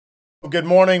Good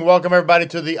morning. Welcome everybody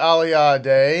to the Aliyah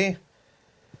Day.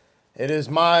 It is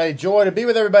my joy to be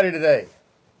with everybody today.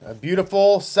 A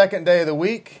beautiful second day of the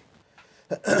week.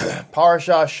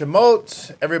 Parashah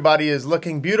Shemot. Everybody is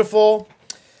looking beautiful.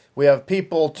 We have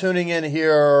people tuning in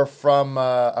here from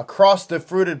across the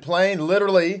fruited plain,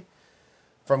 literally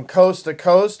from coast to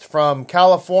coast, from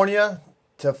California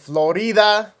to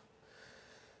Florida.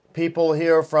 People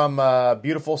here from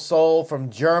beautiful Seoul, from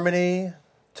Germany,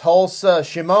 Tulsa.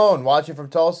 Shimon, watching from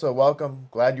Tulsa. Welcome.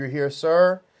 Glad you're here,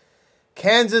 sir.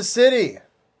 Kansas City.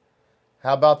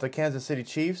 How about the Kansas City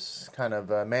Chiefs? Kind of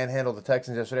manhandled the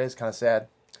Texans yesterday. It's kind of sad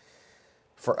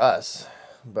for us,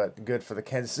 but good for the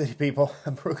Kansas City people.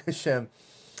 Baruch Hashem.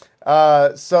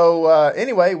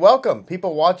 Anyway, welcome.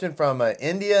 People watching from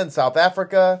India and South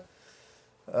Africa.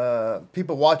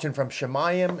 People watching from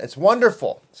Shemayim. It's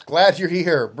wonderful. It's glad you're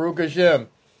here. Baruch Hashem.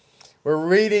 We're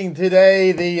reading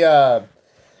today the...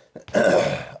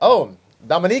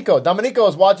 Domenico. Domenico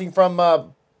is watching from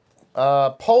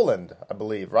Poland, I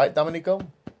believe. Right, Domenico?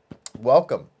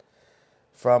 Welcome.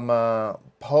 From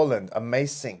Poland.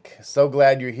 Amazing. So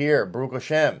glad you're here. Baruch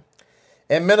Hashem.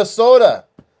 In Minnesota.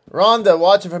 Rhonda,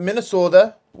 watching from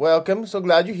Minnesota. Welcome. So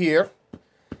glad you're here.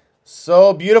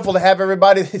 So beautiful to have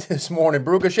everybody this morning.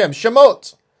 Baruch Hashem.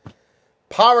 Shemot.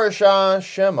 Parashah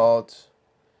Shemot.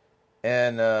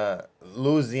 In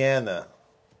Louisiana.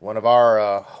 One of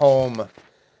our home,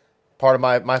 part of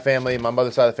my family, my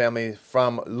mother's side of the family,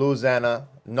 from Louisiana,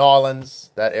 New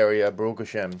Orleans, that area, Baruch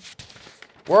Hashem.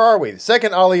 Where are we?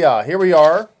 Second Aliyah. Here we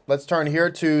are. Let's turn here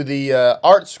to the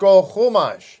Art Scroll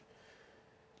Chumash.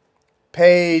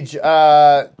 Page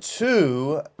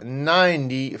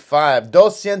 295.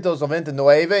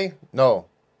 299. No.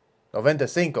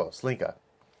 95. Slinka.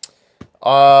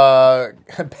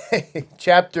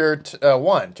 Chapter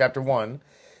 1. Chapter 1.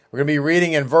 We're going to be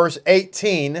reading in verse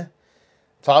 18,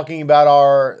 talking about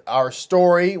our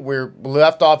story. We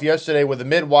left off yesterday with the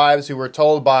midwives who were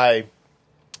told by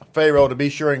Pharaoh to be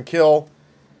sure and kill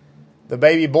the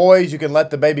baby boys. You can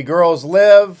let the baby girls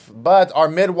live, but our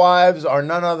midwives are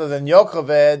none other than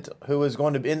Yocheved, who is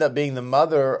going to end up being the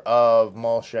mother of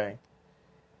Moshe,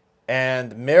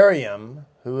 and Miriam,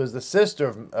 who is the sister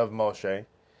of Moshe,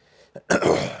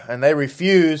 and they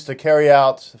refused to carry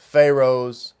out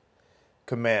Pharaoh's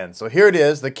command. So here it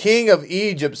is. The king of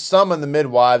Egypt summoned the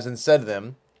midwives and said to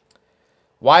them,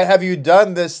 "Why have you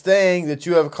done this thing that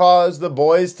you have caused the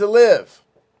boys to live?"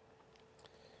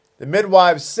 The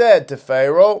midwives said to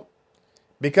Pharaoh,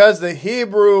 "Because the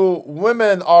Hebrew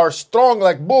women are strong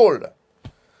like bull."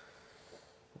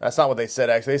 That's not what they said,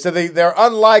 actually. They said they're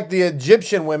unlike the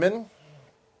Egyptian women,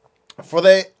 for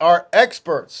they are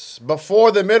experts. Before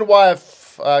the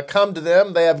midwife come to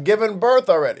them, they have given birth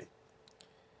already.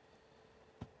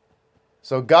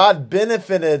 So God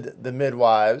benefited the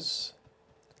midwives,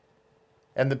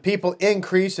 and the people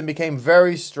increased and became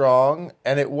very strong,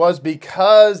 and it was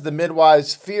because the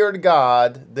midwives feared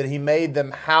God that he made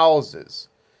them houses.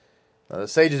 Now, the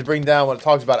sages bring down when it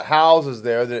talks about houses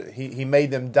there, that he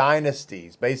made them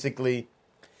dynasties. Basically,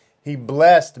 he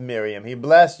blessed Miriam, he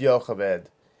blessed Yocheved,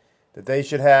 that they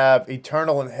should have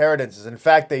eternal inheritances. In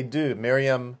fact, they do.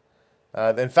 Miriam,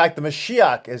 in fact, the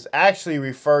Mashiach is actually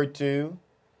referred to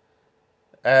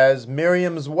as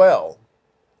Miriam's well,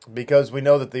 because we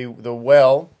know that the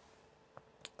well,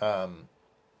 there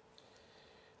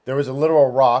was a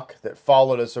literal rock that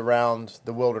followed us around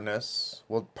the wilderness.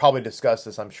 We'll probably discuss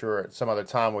this, I'm sure, at some other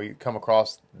time where you come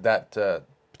across that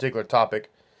particular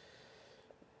topic.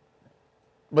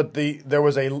 But there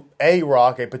was a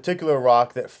rock, a particular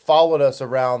rock that followed us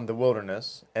around the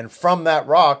wilderness, and from that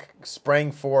rock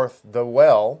sprang forth the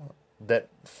well that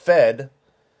fed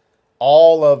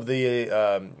all of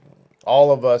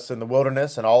us in the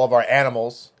wilderness and all of our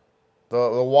animals,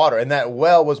 the water. And that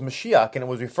well was Mashiach, and it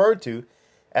was referred to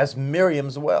as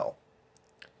Miriam's well.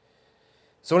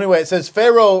 So anyway, it says,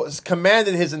 Pharaoh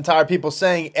commanded his entire people,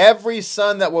 saying, "Every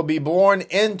son that will be born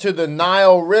into the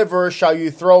Nile River shall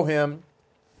you throw him,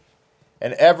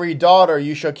 and every daughter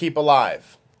you shall keep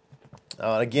alive."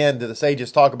 Again, the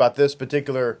sages talk about this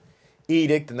particular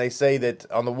edict, and they say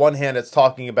that on the one hand, it's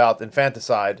talking about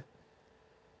infanticide.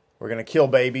 We're going to kill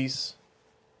babies,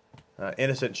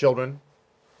 innocent children.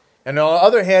 And on the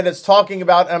other hand, it's talking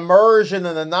about immersion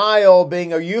in the Nile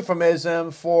being a euphemism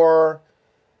for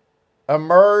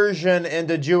immersion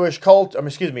into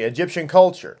Egyptian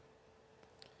culture.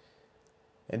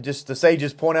 And just the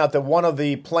sages point out that one of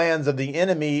the plans of the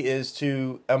enemy is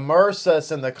to immerse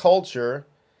us in the culture,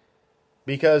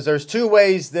 because there's two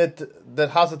ways that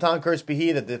Hasatan Curse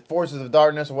Behi, that the forces of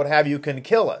darkness or what have you can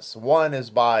kill us. One is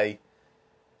by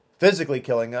physically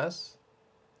killing us,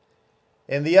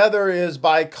 and the other is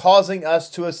by causing us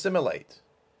to assimilate.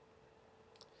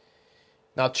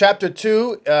 Now, chapter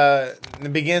 2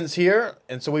 begins here,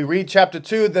 and so we read chapter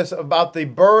 2. This about the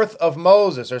birth of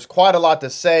Moses. There's quite a lot to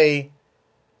say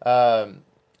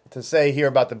here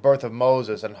about the birth of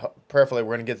Moses, and prayerfully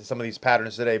we're going to get to some of these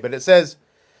patterns today. But it says,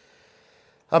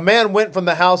 a man went from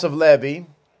the house of Levi,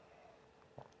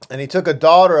 and he took a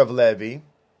daughter of Levi.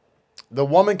 The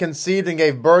woman conceived and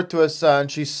gave birth to a son.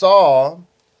 She saw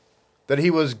that he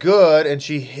was good, and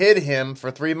she hid him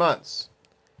for 3 months.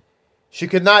 She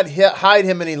could not hide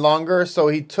him any longer, so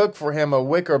he took for him a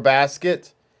wicker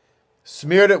basket,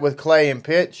 smeared it with clay and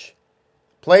pitch,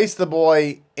 placed the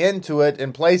boy into it,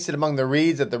 and placed it among the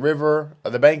reeds at the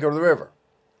bank of the river.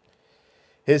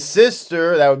 His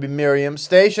sister, that would be Miriam,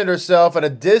 stationed herself at a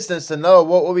distance to know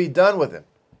what would be done with him.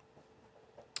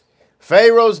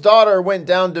 Pharaoh's daughter went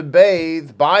down to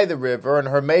bathe by the river, and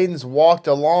her maidens walked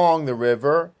along the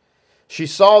river. She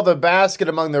saw the basket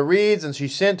among the reeds, and she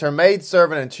sent her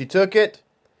maidservant, and she took it.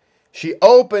 She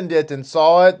opened it and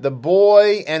saw it, the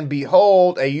boy, and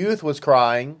behold, a youth was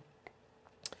crying.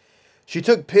 She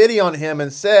took pity on him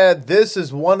and said, "This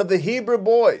is one of the Hebrew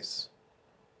boys."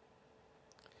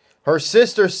 Her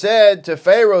sister said to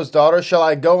Pharaoh's daughter, "Shall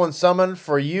I go and summon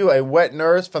for you a wet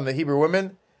nurse from the Hebrew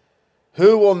women?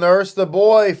 Who will nurse the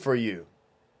boy for you?"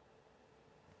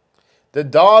 The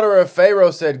daughter of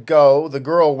Pharaoh said, "Go." The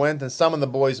girl went and summoned the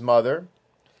boy's mother.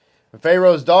 And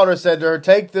Pharaoh's daughter said to her,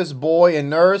 "Take this boy and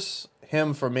nurse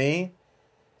him for me,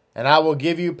 and I will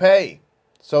give you pay."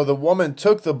 So the woman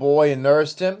took the boy and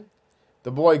nursed him.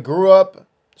 The boy grew up.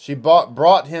 She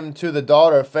brought him to the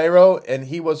daughter of Pharaoh, and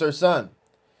he was her son.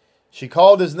 She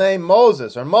called his name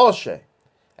Moses, or Moshe.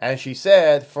 And she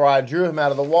said, "For I drew him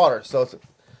out of the water." So it's an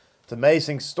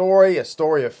amazing story, a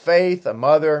story of faith, a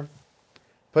mother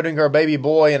putting her baby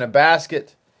boy in a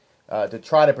basket to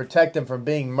try to protect him from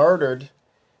being murdered,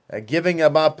 giving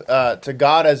him up to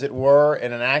God, as it were,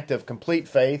 in an act of complete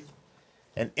faith,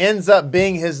 and ends up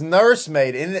being his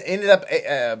nursemaid. Ended up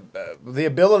the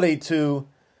ability to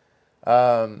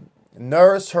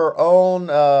nurse her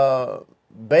own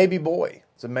baby boy.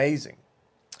 It's amazing.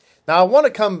 Now I want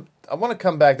to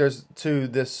come back to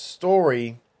this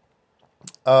story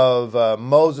of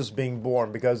Moses being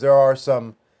born, because there are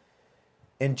some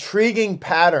intriguing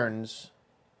patterns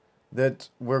that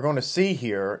we're going to see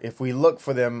here if we look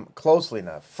for them closely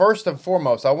enough. First and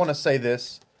foremost, I want to say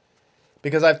this,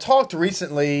 because I've talked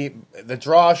recently, the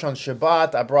Drash on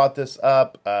Shabbat, I brought this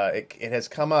up. It has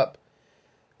come up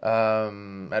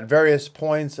at various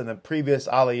points in the previous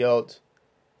Aliyot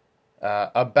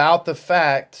about the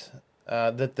fact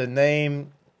that the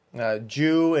name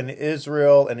Jew and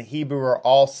Israel and Hebrew are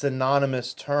all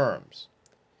synonymous terms.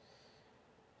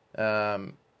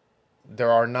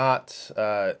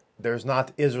 There's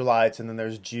not Israelites, and then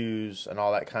there's Jews and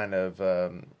all that kind of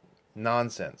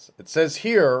nonsense. It says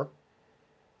here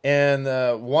in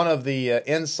one of the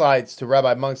insights to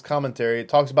Rabbi Monk's commentary, it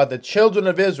talks about the children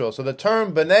of Israel. So the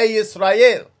term Bnei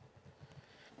Yisrael,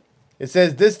 it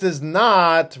says this does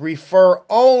not refer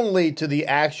only to the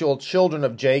actual children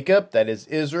of Jacob, that is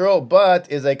Israel, but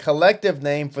is a collective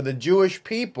name for the Jewish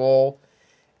people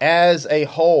as a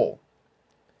whole.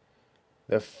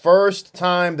 The first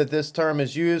time that this term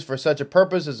is used for such a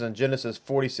purpose is in Genesis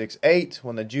 46:8,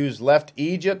 when the Jews left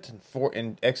Egypt.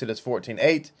 In Exodus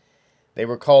 14:8, they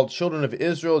were called children of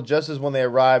Israel just as when they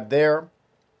arrived there.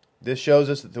 This shows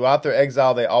us that throughout their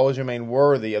exile, they always remain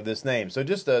worthy of this name. So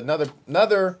just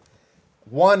another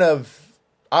one of,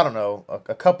 I don't know,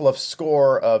 a couple of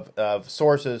score of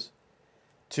sources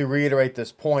to reiterate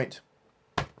this point,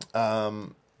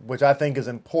 which I think is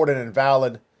important and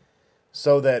valid,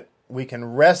 so that we can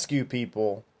rescue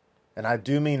people, and I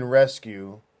do mean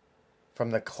rescue,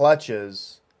 from the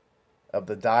clutches of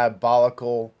the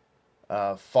diabolical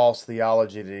false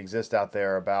theology that exists out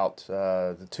there about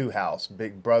the two house,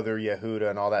 Big Brother, Yehuda,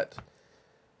 and all that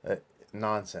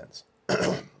nonsense.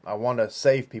 I want to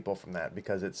save people from that,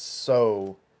 because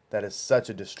that is such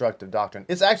a destructive doctrine.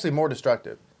 It's actually more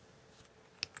destructive.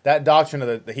 That doctrine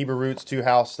of the Hebrew roots, two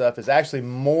house stuff is actually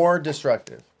more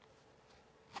destructive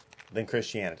than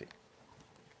Christianity.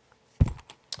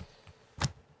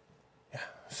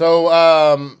 So,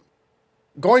 I'm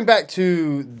going to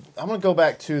go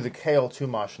back to the Keil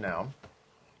Tumash now,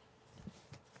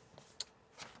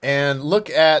 and look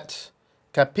at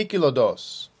Capítulo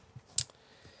 2.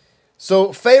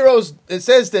 So it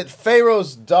says that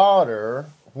Pharaoh's daughter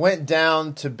went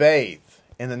down to bathe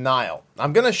in the Nile.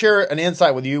 I'm going to share an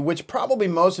insight with you, which probably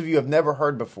most of you have never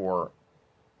heard before.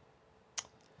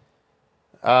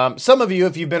 Some of you,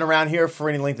 if you've been around here for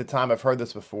any length of time, have heard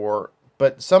this before.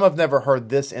 but some have never heard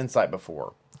this insight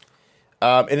before.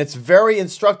 And it's very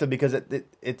instructive because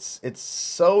it's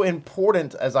so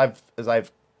important, as I've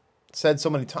said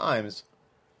so many times,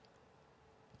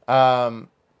 to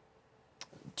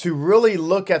really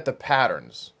look at the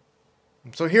patterns.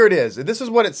 So here it is. This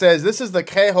is what it says. This is the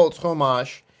Kehot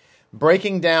Chumash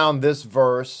breaking down this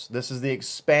verse. This is the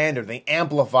expanded, the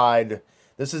amplified.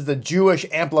 This is the Jewish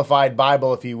amplified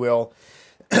Bible, if you will,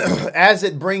 as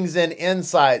it brings in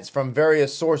insights from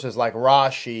various sources like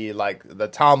Rashi, like the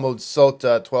Talmud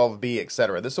Sota 12b,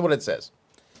 etc. This is what it says.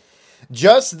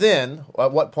 Just then,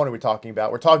 at what point are we talking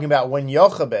about? We're talking about when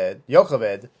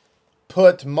Yocheved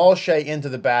put Moshe into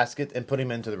the basket and put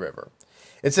him into the river.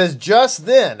 It says, just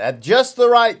then, at just the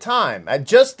right time, at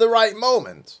just the right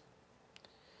moment,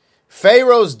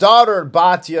 Pharaoh's daughter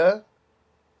Batya,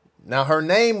 now her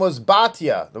name was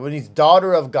Batya, the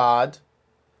daughter of God.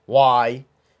 Why?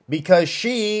 Because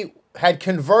she had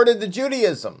converted to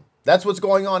Judaism. That's what's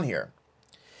going on here.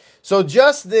 So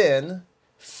just then,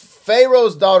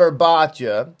 Pharaoh's daughter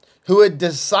Batya, who had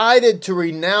decided to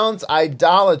renounce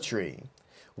idolatry,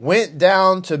 went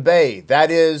down to bathe.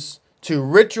 That is, to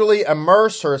ritually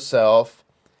immerse herself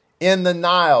in the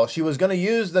Nile. She was going to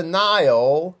use the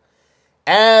Nile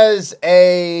as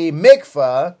a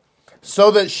mikveh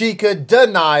so that she could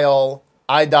deny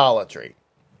idolatry.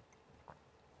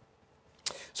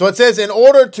 So it says, in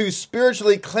order to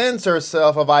spiritually cleanse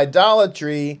herself of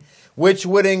idolatry, which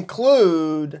would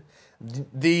include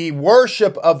the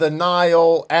worship of the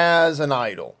Nile as an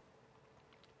idol.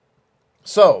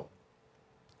 So,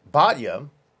 Batya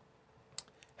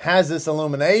has this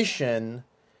illumination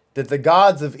that the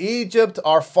gods of Egypt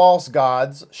are false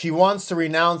gods. She wants to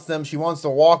renounce them. She wants to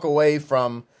walk away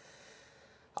from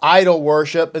idol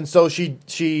worship. And so she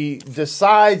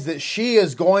decides that she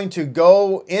is going to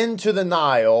go into the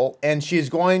Nile and she's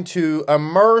going to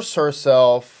immerse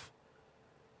herself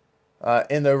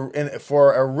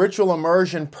for a ritual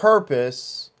immersion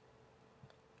purpose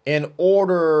in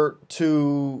order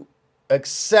to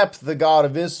accept the God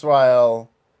of Israel,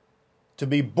 to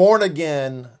be born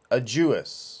again, a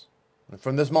Jewess. And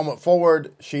from this moment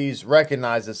forward, she's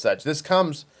recognized as such. This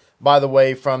comes, by the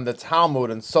way, from the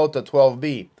Talmud and Sota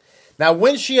 12b. Now,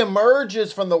 when she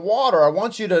emerges from the water, I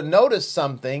want you to notice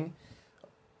something.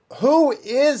 Who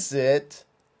is it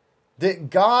that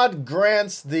God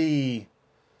grants the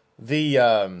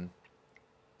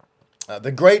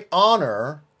great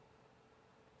honor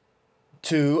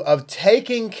to of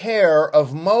taking care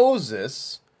of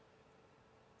Moses,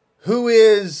 who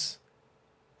is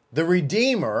the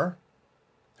Redeemer,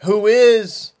 who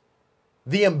is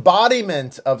the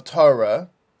embodiment of Torah,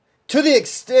 to the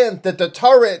extent that the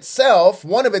Torah itself,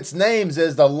 one of its names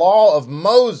is the Law of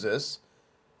Moses,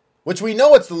 which we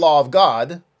know it's the Law of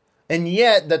God, and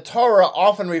yet the Torah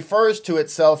often refers to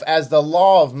itself as the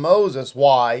Law of Moses.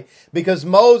 Why? Because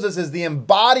Moses is the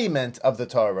embodiment of the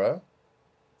Torah.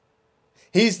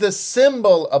 He's the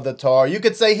symbol of the Torah. You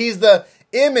could say he's the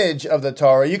image of the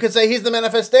Torah. You could say he's the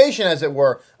manifestation, as it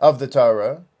were, of the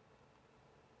Torah.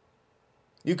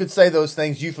 You could say those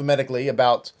things euphemistically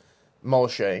about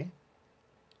Moshe.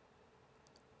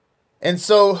 And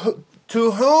so,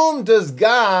 to whom does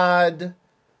God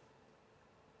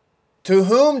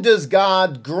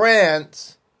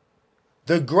grant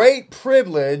the great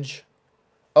privilege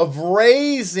of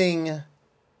raising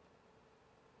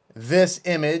this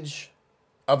image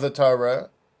of the Torah,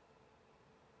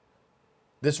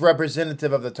 this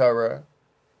representative of the Torah,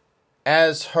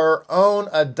 as her own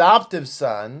adoptive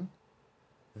son,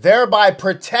 thereby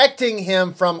protecting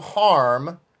him from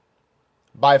harm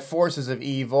by forces of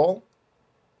evil?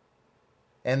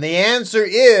 And the answer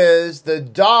is the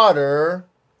daughter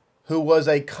who was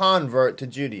a convert to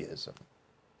Judaism.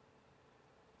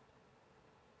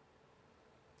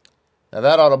 Now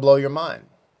that ought to blow your mind.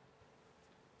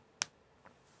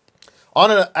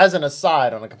 As an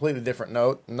aside, on a completely different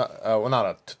note, not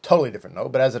a totally different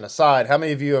note, but as an aside, how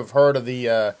many of you have heard of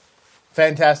the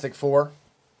Fantastic Four?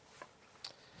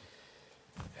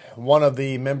 One of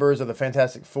the members of the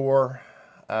Fantastic Four,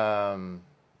 Mr.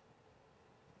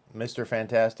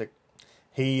 Fantastic,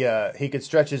 he could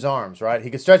stretch his arms, right? He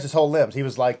could stretch his whole limbs. He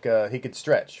was like, he could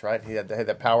stretch, right? He had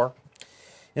that power.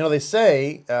 You know, they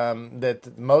say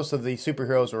that most of the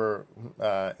superheroes were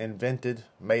invented,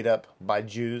 made up by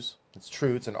Jews. It's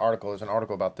true. It's an article. There's an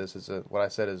article about this. What I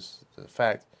said is a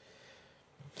fact.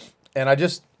 And I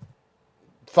just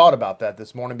thought about that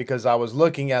this morning because I was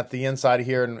looking at the inside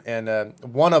here, and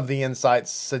one of the insights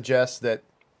suggests that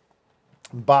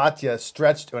Batya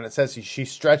stretched, when it says she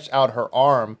stretched out her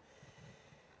arm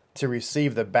to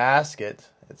receive the basket,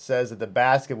 it says that the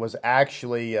basket was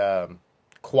actually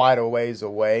quite a ways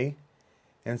away.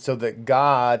 And so that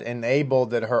God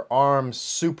enabled that her arms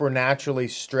supernaturally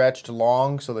stretched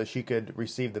long so that she could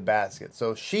receive the basket.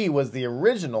 So she was the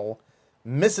original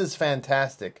Mrs.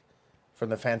 Fantastic from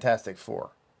the Fantastic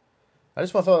Four. I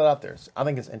just want to throw that out there. I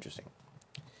think it's interesting.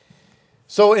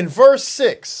 So in verse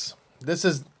 6, this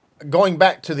is going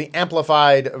back to the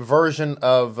amplified version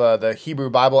of the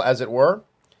Hebrew Bible, as it were.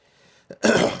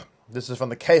 This is from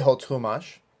the Kehot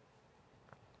Chumash.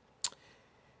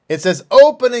 It says,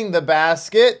 opening the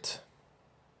basket,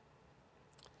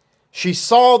 she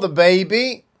saw the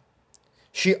baby.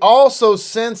 She also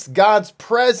sensed God's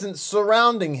presence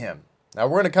surrounding him. Now,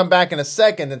 we're going to come back in a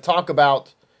second and talk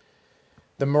about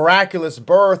the miraculous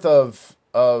birth of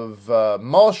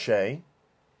Moshe,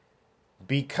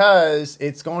 because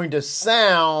it's going to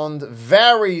sound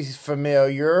very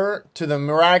familiar to the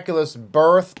miraculous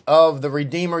birth of the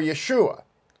Redeemer Yeshua.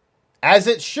 As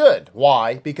it should.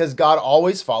 Why? Because God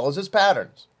always follows his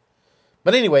patterns.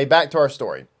 But anyway, back to our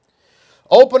story.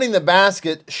 Opening the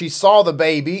basket, she saw the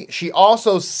baby. She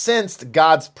also sensed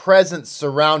God's presence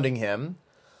surrounding him.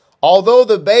 Although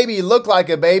the baby looked like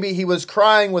a baby, he was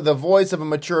crying with the voice of a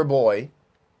mature boy.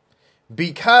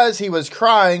 Because he was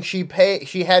crying, she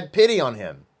had pity on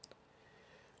him.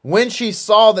 When she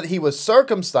saw that he was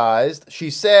circumcised, she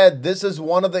said, "This is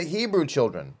one of the Hebrew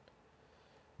children."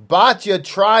 Batya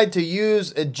tried to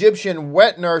use Egyptian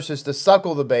wet nurses to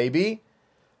suckle the baby,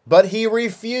 but he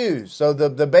refused. So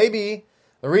the baby,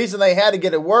 the reason they had to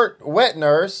get a wet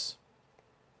nurse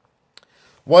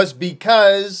was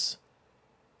because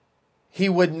he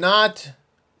would not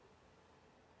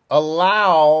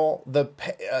allow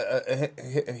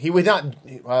he would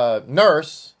not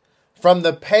nurse from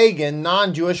the pagan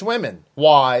non-Jewish women.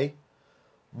 Why?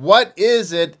 What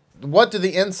is it? What do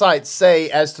the insights say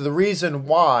as to the reason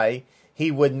why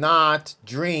he would not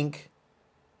drink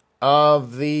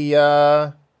of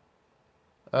the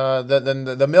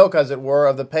milk, as it were,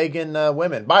 of the pagan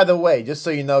women? By the way, just so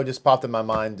you know, just popped in my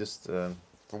mind, just for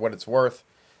what it's worth.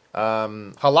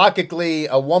 Halakhically,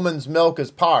 a woman's milk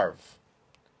is parv.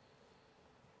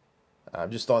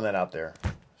 I'm just throwing that out there.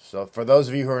 So for those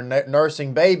of you who are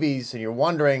nursing babies and you're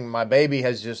wondering, my baby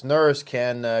has just nursed,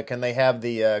 can they have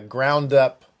the ground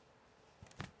up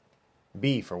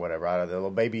beef or whatever, out of the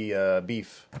little baby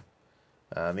beef?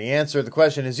 The answer to the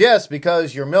question is yes,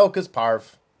 because your milk is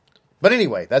parv. But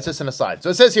anyway, that's just an aside.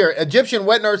 So it says here, Egyptian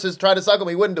wet nurses tried to suckle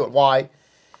him. He wouldn't do it. Why?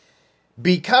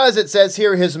 Because it says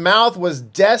here, his mouth was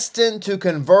destined to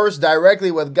converse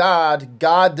directly with God.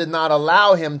 God did not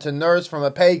allow him to nurse from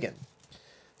a pagan.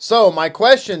 So my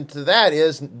question to that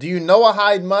is, do you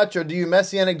Noahide much, or do you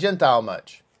Messianic Gentile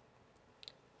much?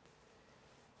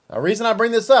 The reason I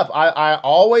bring this up, I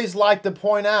always like to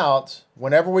point out,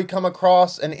 whenever we come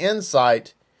across an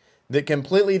insight that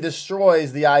completely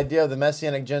destroys the idea of the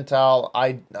Messianic Gentile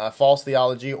false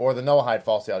theology or the Noahide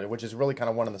false theology, which is really kind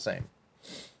of one and the same.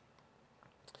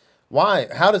 Why?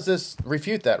 How does this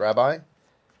refute that, Rabbi?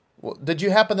 Well, did you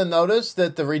happen to notice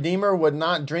that the Redeemer would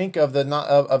not drink of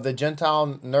the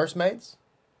Gentile nursemaids?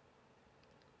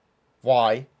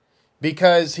 Why?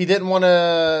 Because he didn't want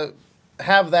to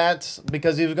have that,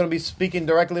 because he was going to be speaking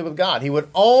directly with God. He would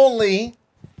only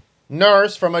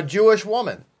nurse from a Jewish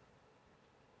woman.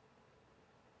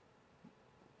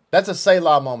 That's a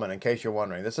Selah moment, in case you're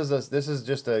wondering. This is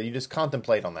just you just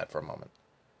contemplate on that for a moment.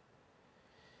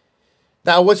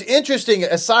 Now, what's interesting,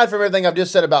 aside from everything I've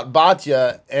just said about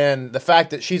Batya and the fact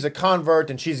that she's a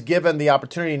convert and she's given the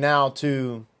opportunity now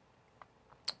to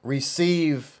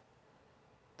receive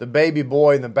the baby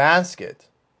boy in the basket,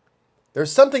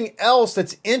 there's something else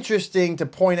that's interesting to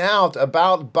point out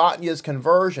about Batya's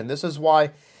conversion. This is why,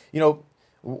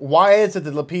 why is it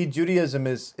that Lapid Judaism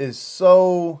is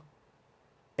so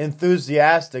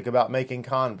enthusiastic about making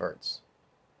converts?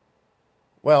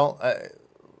 Well,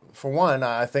 for one,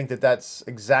 I think that's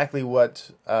exactly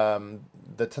what the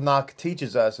Tanakh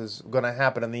teaches us is going to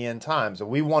happen in the end times.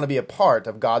 We want to be a part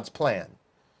of God's plan.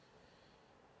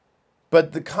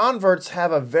 But the converts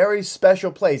have a very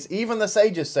special place. Even the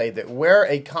sages say that where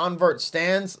a convert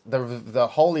stands, the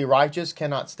holy righteous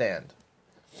cannot stand.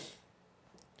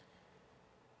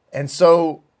 And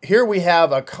so here we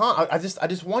have I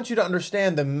just want you to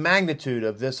understand the magnitude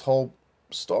of this whole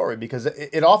story, because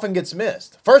it often gets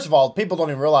missed. First of all, people don't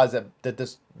even realize that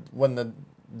this, when the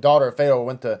daughter of Pharaoh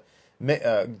went down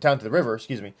to the river,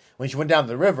 when she went down to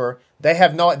the river,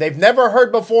 they've never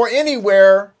heard before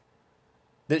anywhere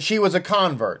that she was a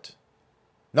convert.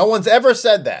 No one's ever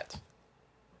said that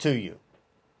to you.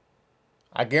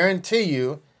 I guarantee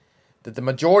you that the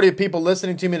majority of people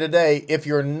listening to me today, if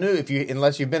you're new,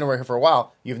 unless you've been around here for a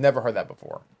while, you've never heard that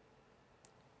before.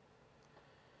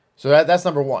 So that's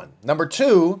number one. Number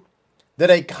two, that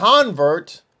a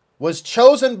convert was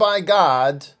chosen by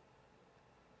God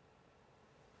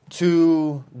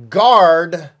to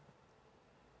guard,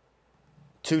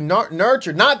 to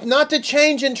nurture, not to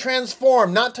change and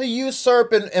transform, not to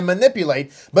usurp and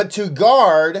manipulate, but to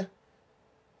guard,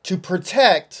 to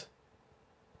protect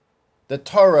the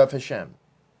Torah of Hashem.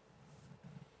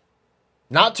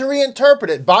 Not to reinterpret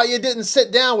it. Batya didn't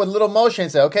sit down with little Moshe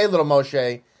and say, okay, little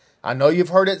Moshe, I know you've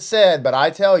heard it said, but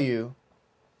I tell you.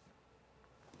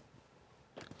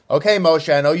 Okay,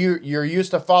 Moshe, I know you're used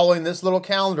to following this little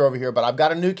calendar over here, but I've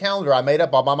got a new calendar I made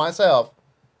up all by myself.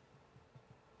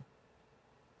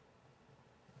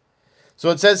 So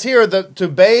it says here to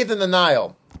bathe in the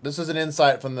Nile. This is an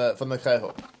insight from the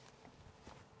Chehul.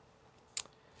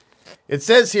 It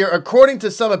says here, according to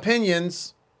some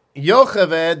opinions,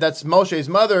 Yocheved, that's Moshe's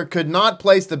mother, could not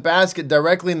place the basket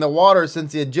directly in the water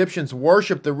since the Egyptians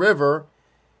worshipped the river,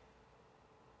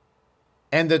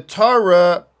 and the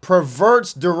Torah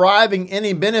perverts deriving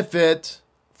any benefit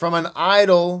from an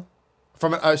idol,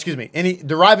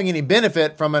 deriving any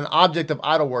benefit from an object of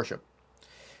idol worship.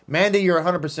 Mandy, you're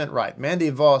 100% right. Mandy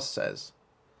Voss says,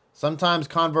 sometimes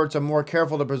converts are more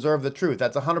careful to preserve the truth.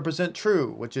 That's 100%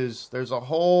 true, there's a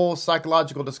whole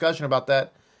psychological discussion about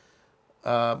that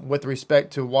with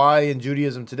respect to why in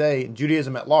Judaism today,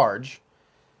 Judaism at large,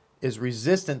 is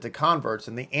resistant to converts.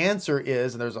 And the answer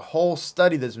is, and there's a whole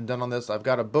study that's been done on this, I've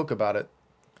got a book about it,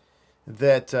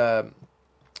 that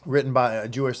written by a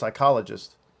Jewish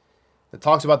psychologist, that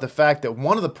talks about the fact that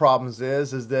one of the problems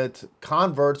is that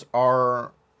converts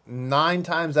are 9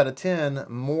 times out of 10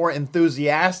 more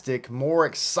enthusiastic, more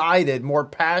excited, more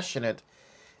passionate,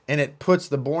 and it puts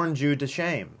the born Jew to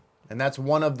shame. And that's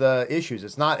one of the issues.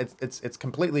 It's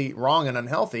completely wrong and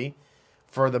unhealthy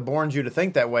for the born Jew to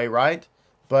think that way, right?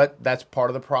 But that's part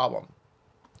of the problem.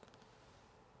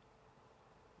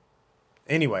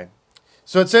 Anyway,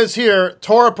 so it says here,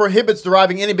 Torah prohibits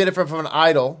deriving any benefit from an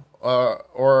idol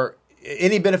or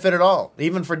any benefit at all,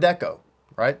 even for deco,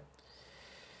 right?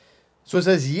 So it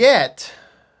says, yet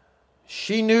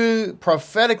she knew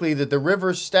prophetically that the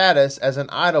river's status as an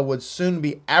idol would soon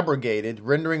be abrogated,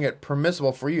 rendering it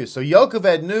permissible for use. So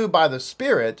Yocheved knew by the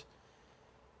Spirit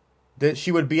that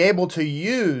she would be able to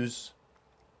use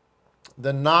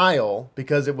the Nile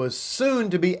because it was soon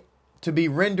to be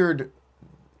rendered,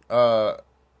 that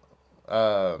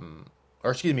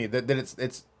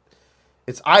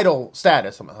its idol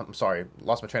status. I'm sorry,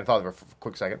 lost my train of thought there for a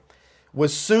quick second.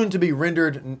 Was soon to be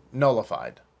rendered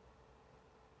nullified.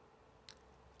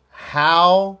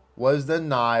 How was the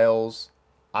Nile's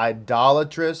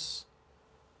idolatrous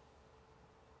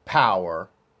power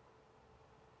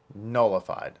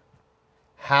nullified?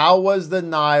 How was the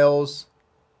Nile's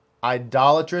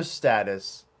idolatrous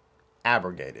status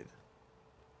abrogated?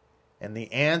 And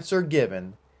the answer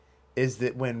given is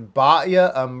that when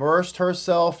Batya immersed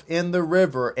herself in the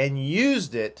river and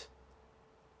used it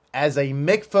as a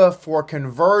mikveh for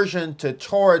conversion to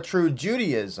Torah true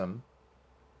Judaism,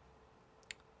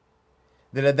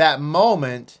 that at that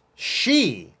moment,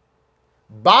 she,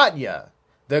 Batya,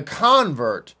 the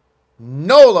convert,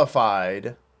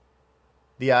 nullified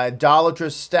the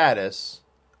idolatrous status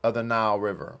of the Nile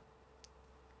River.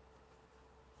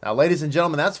 Now, ladies and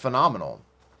gentlemen, that's phenomenal.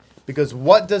 Because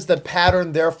what does the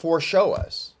pattern therefore show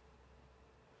us?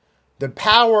 The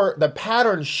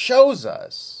pattern shows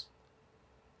us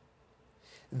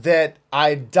that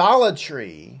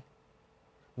idolatry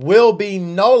will be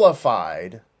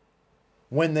nullified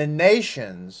when the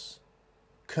nations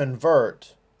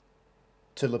convert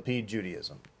to Lapid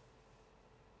Judaism.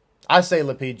 I say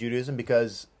Lapid Judaism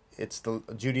because it's the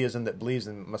Judaism that believes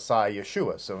in Messiah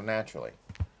Yeshua, so naturally.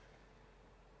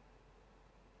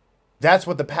 That's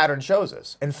what the pattern shows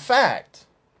us. In fact,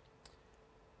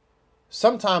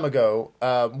 some time ago,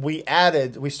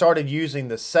 we started using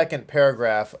the second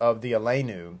paragraph of the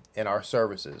Aleinu in our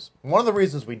services. One of the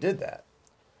reasons we did that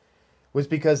was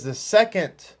because the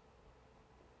second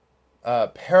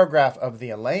paragraph of the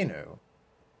Aleinu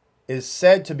is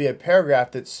said to be a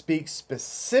paragraph that speaks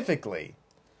specifically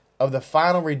of the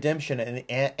final redemption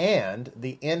and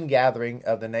the ingathering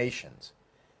of the nations.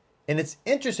 And it's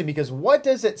interesting because what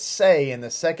does it say in the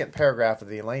second paragraph of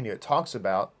the Aleinu? It talks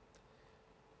about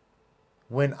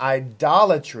when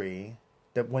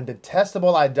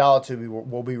detestable idolatry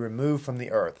will be removed from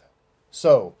the earth.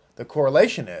 So the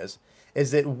correlation is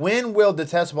that when will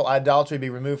detestable idolatry be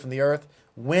removed from the earth?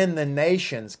 When the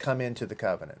nations come into the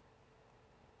covenant.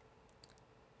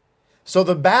 So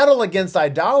the battle against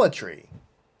idolatry.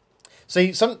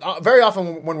 See, very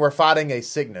often when we're fighting a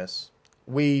sickness,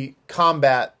 we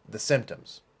combat the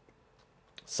symptoms.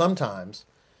 Sometimes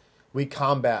we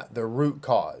combat the root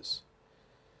cause.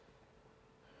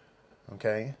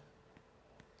 Okay?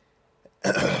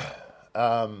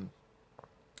 And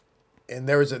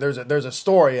there's a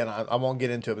story, and I won't get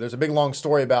into it, but there's a big long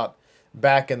story about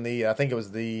back in the, I think it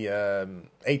was the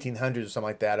 1800s or something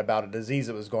like that, about a disease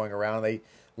that was going around. They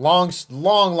long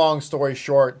story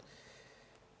short,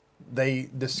 they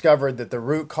discovered that the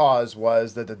root cause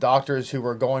was that the doctors who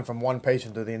were going from one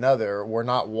patient to the another were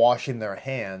not washing their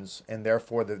hands, and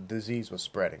therefore the disease was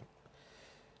spreading.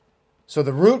 So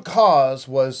the root cause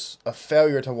was a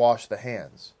failure to wash the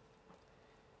hands.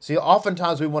 See,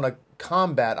 oftentimes we want to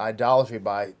combat idolatry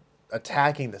by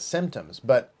attacking the symptoms,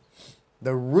 but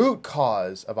the root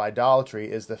cause of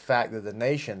idolatry is the fact that the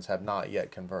nations have not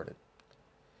yet converted.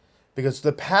 Because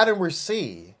the pattern we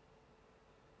see,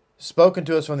 spoken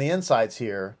to us from the insights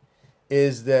here,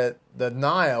 is that the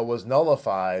Nile was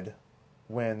nullified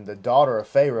when the daughter of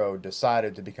Pharaoh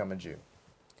decided to become a Jew.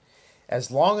 As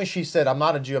long as she said, I'm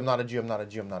not a Jew, I'm not a Jew, I'm not a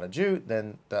Jew, I'm not a Jew,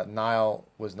 then the Nile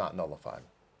was not nullified.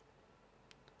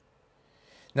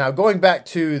 Now, going back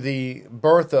to the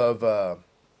birth of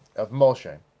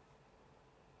Moshe.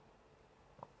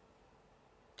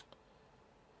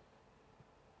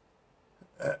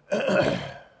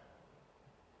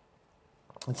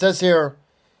 It says here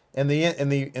in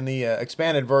the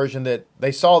expanded version that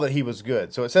they saw that he was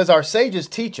good. So it says, our sages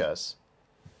teach us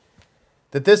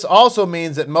that this also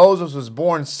means that Moses was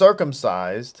born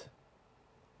circumcised,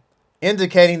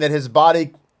 indicating that his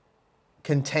body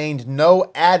contained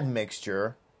no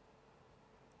admixture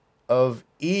of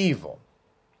evil.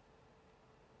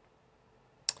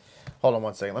 Hold on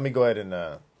one second. Let me go ahead and...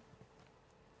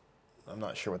 I'm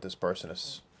not sure what this person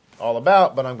is all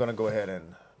about, but I'm going to go ahead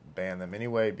and ban them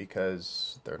anyway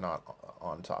because they're not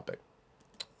on topic.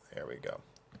 There we go.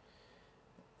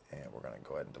 And we're going to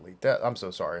go ahead and delete that. I'm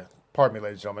so sorry. Pardon me,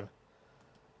 ladies and gentlemen.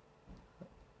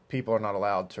 People are not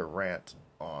allowed to rant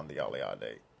on the Aliyah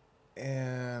Day.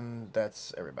 And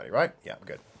that's everybody, right? Yeah,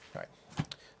 good. All right.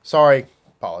 Sorry.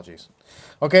 Apologies.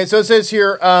 Okay, so it says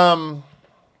here, no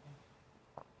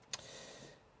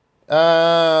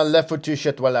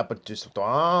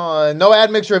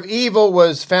admixture of evil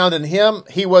was found in him.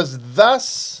 He was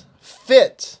thus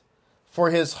fit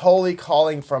for his holy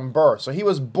calling from birth. So he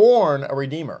was born a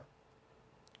redeemer.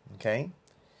 Okay?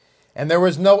 And there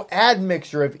was no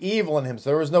admixture of evil in him.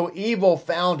 So there was no evil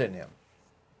found in him.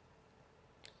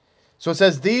 So it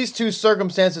says, these two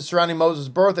circumstances surrounding Moses'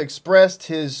 birth expressed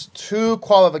his two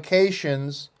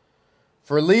qualifications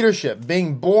for leadership.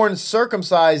 Being born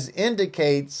circumcised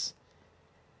indicates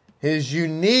his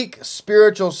unique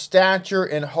spiritual stature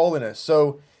and holiness.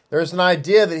 So there's an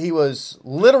idea that he was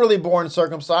literally born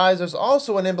circumcised. There's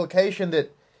also an implication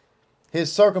that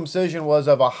his circumcision was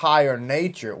of a higher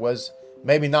nature. It was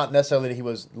maybe not necessarily that he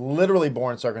was literally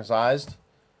born circumcised,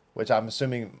 which I'm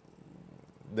assuming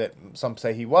that some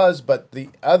say he was, but the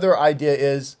other idea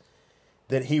is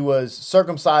that he was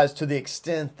circumcised to the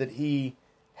extent that he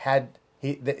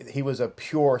was a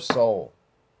pure soul.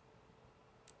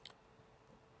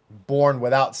 Born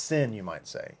without sin, you might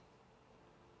say.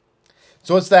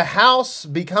 So it's the house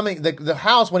becoming, the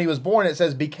house when he was born, it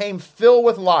says, became filled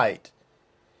with light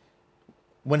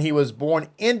when he was born,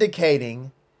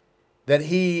 indicating that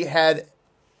he had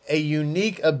a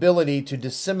unique ability to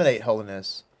disseminate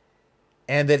holiness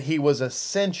and that he was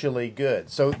essentially good.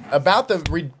 So about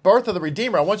the birth of the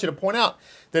Redeemer, I want you to point out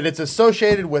that it's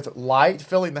associated with light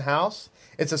filling the house.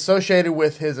 It's associated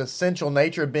with his essential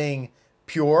nature being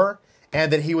pure,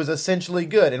 and that he was essentially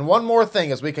good. And one more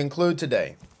thing as we conclude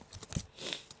today.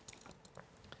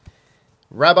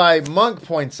 Rabbi Monk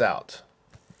points out,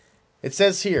 it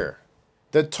says here,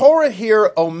 the Torah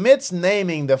here omits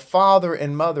naming the father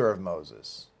and mother of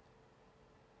Moses.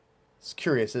 It's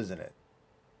curious, isn't it?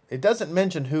 It doesn't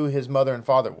mention who his mother and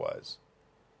father was.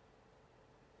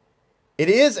 It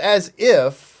is as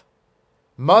if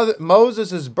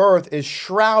Moses' birth is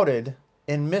shrouded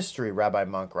in mystery, Rabbi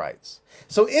Monk writes.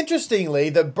 So interestingly,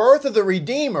 the birth of the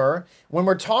Redeemer, when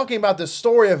we're talking about the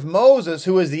story of Moses,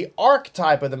 who is the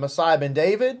archetype of the Messiah ben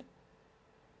David,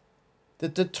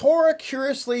 that the Torah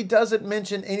curiously doesn't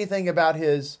mention anything about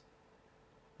his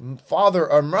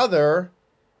father or mother.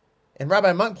 And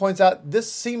Rabbi Monk points out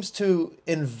this seems to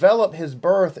envelop his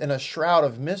birth in a shroud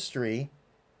of mystery.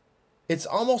 It's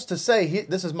almost to say,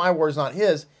 this is my words, not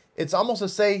his, it's almost to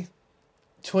say,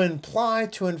 to imply,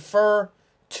 to infer,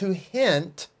 to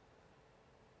hint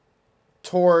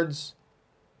towards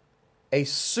a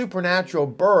supernatural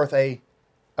birth, a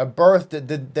birth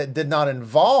that did not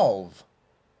involve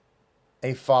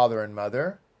a father and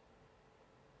mother.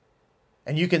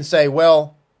 And you can say,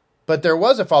 well, but there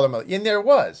was a father and mother. And there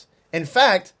was. In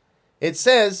fact, it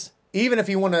says, even if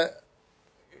you want to,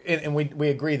 and we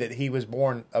agree that he was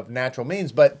born of natural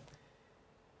means, but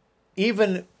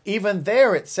even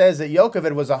there it says that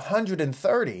Yocheved was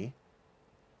 130,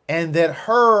 and that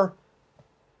her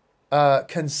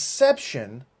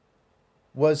conception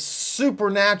was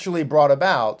supernaturally brought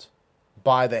about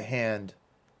by the hand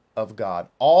of God.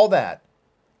 All that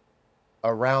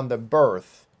around the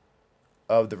birth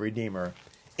of the Redeemer.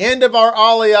 End of our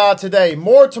Aliyah today.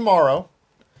 More tomorrow.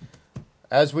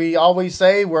 As we always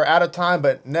say, we're out of time,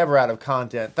 but never out of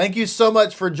content. Thank you so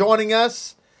much for joining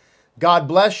us. God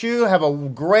bless you. Have a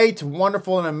great,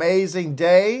 wonderful, and amazing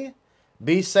day.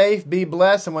 Be safe, be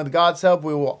blessed, and with God's help,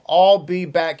 we will all be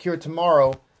back here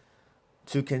tomorrow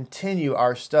to continue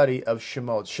our study of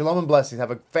Shemot. Shalom and blessings.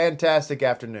 Have a fantastic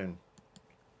afternoon.